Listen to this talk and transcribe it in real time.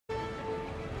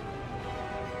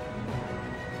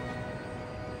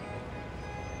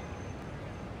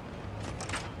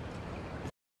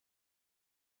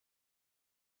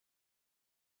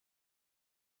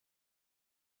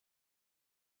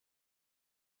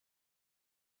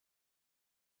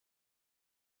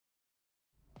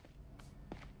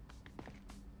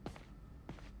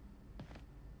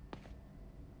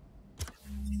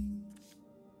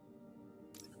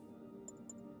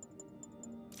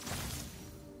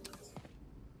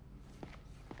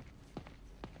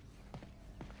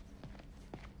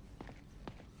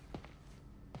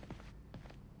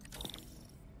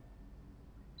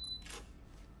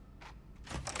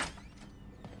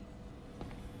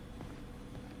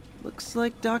Looks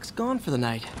like Doc's gone for the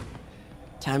night.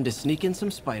 Time to sneak in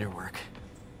some spider work.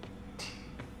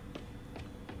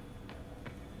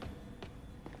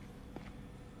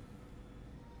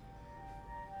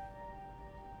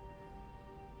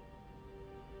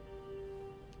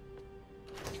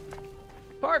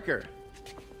 Parker!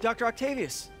 Dr.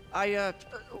 Octavius,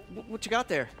 what you got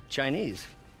there? Chinese.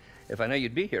 If I know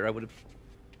you'd be here, I would have...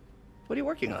 What are you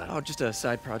working on? Oh, just a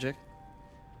side project.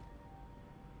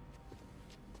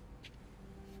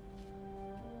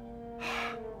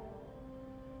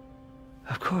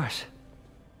 Of course.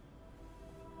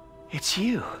 It's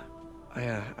you.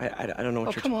 I don't know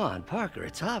what Oh, come on, Parker,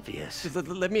 it's obvious. Just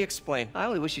let me explain. I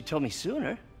only wish you told me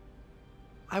sooner.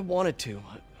 I wanted to,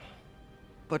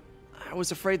 but I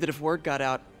was afraid that if word got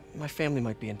out, my family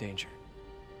might be in danger.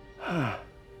 Huh.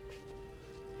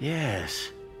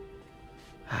 Yes.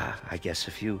 I guess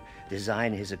if you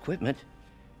design his equipment,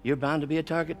 you're bound to be a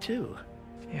target too.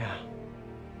 Yeah.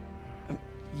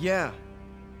 Yeah.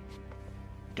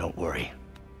 Don't worry.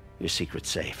 Your secret's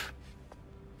safe.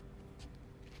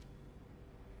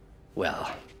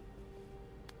 Well,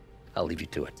 I'll leave you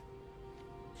to it.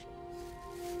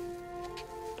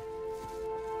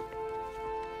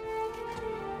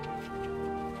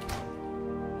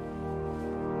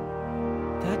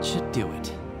 That should do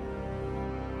it.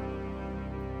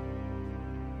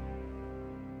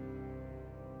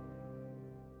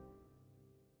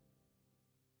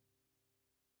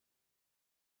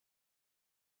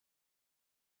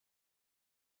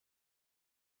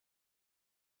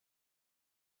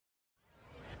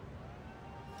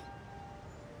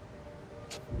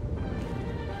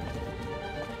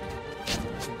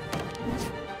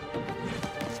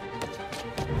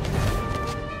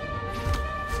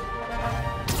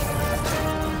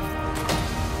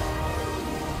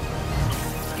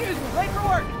 Late for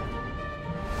work!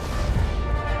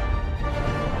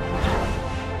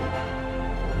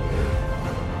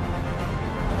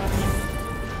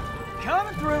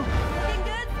 Coming through! Looking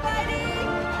good, Spidey!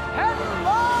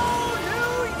 Hello,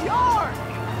 New York!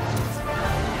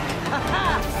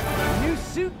 Haha! New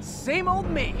suit, same old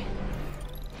me.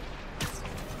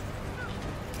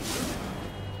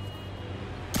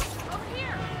 Over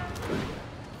here!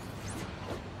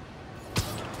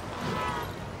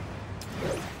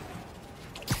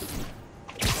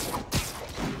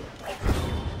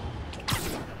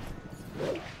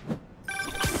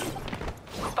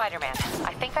 Spider-Man,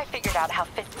 I think I figured out how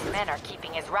Fist's men are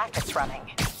keeping his rackets running.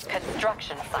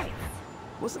 Construction sites.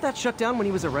 Wasn't that shut down when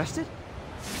he was arrested?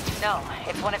 No,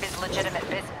 it's one of his legitimate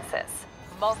businesses.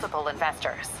 Multiple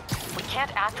investors. We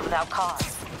can't act without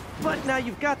cause. But now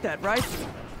you've got that, right?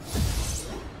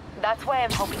 That's why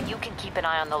I'm hoping you can keep an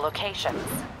eye on the locations.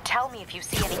 Tell me if you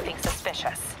see anything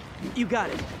suspicious. You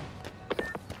got it.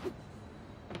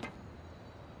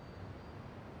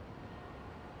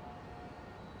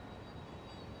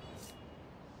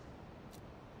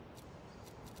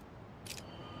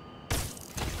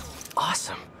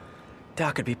 Awesome.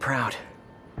 Doc could be proud.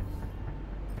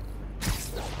 I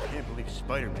can't believe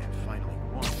Spider-Man finally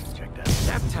won. Check that.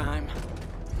 Nap time.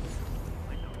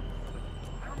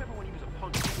 I remember when he was a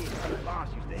punk kid, the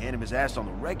boss used to hand him his ass on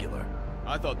the regular.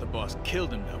 I thought the boss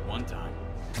killed him that one time.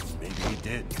 Maybe he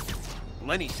did.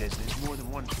 Lenny says there's more than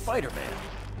one Spider-Man.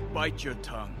 Bite your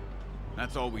tongue.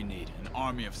 That's all we need, an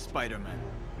army of Spider-Men.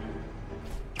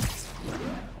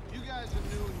 You guys are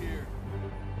new here,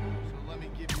 so let me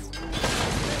give you...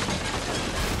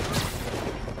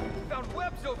 Found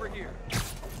webs over here!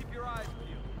 Keep your eyes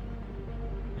peeled.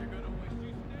 You're gonna wish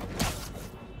you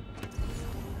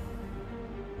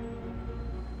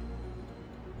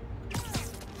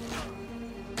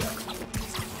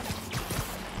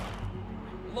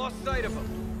stayed. Lost sight of him.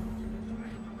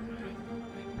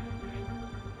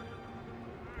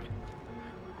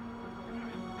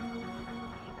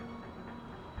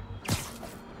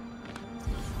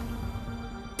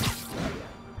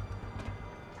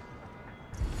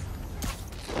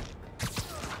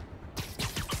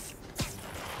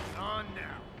 On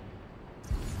now.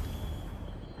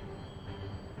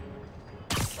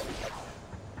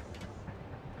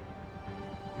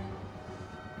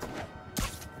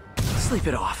 Sleep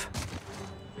it off.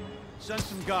 Send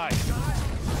some guys.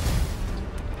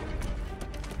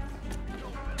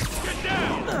 Get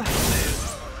down!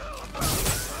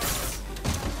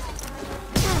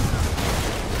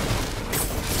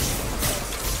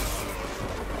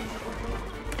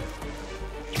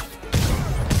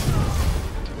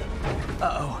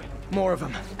 Uh-oh. More of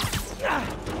them.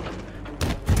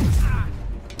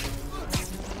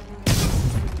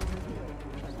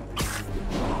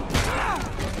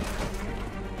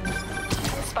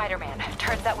 Spider-Man,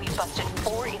 turns out we busted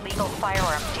 4 illegal hostile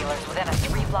firearms dealers within a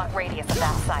 3-block radius of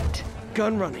that site.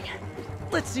 Gun running.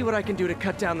 Let's see what I can do to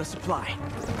cut down the supply.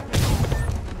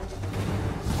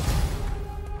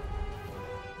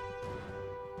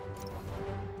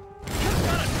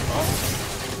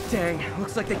 Dang,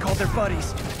 looks like they called their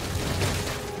buddies.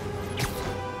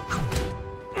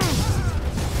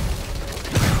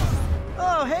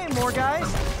 Oh, hey, more guys.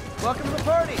 Welcome to the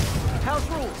party. House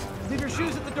rules. Leave your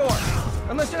shoes at the door.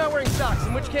 Unless you're not wearing socks,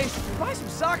 in which case, buy some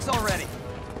socks already.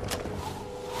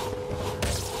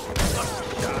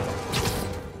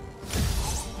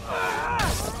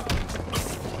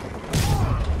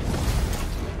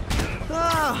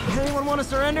 Oh, anyone want to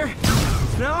surrender?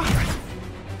 No?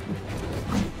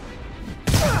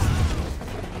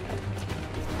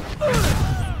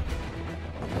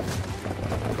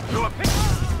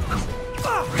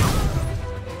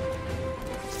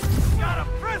 Got a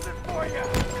present for you!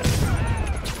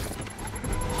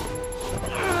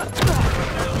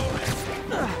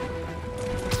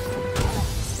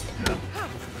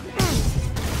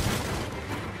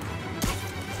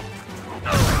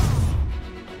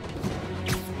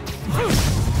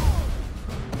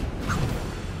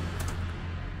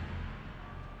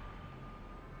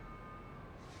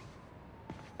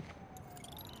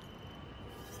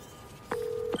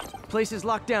 Place is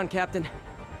locked down, Captain.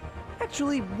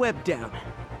 Actually, webbed down.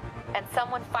 And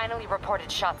someone finally reported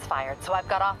shots fired, so I've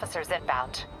got officers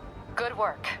inbound. Good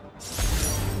work.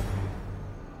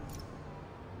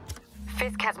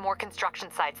 Fisk has more construction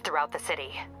sites throughout the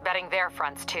city, vetting their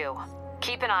fronts too.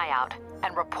 Keep an eye out,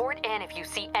 and report in if you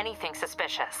see anything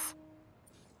suspicious.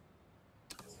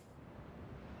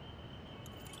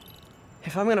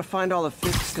 If I'm gonna find all of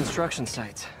Fisk's construction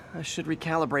sites, I should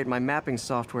recalibrate my mapping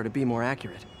software to be more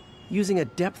accurate. Using a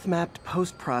depth-mapped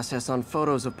post process on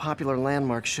photos of popular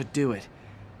landmarks should do it.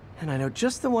 And I know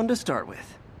just the one to start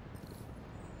with.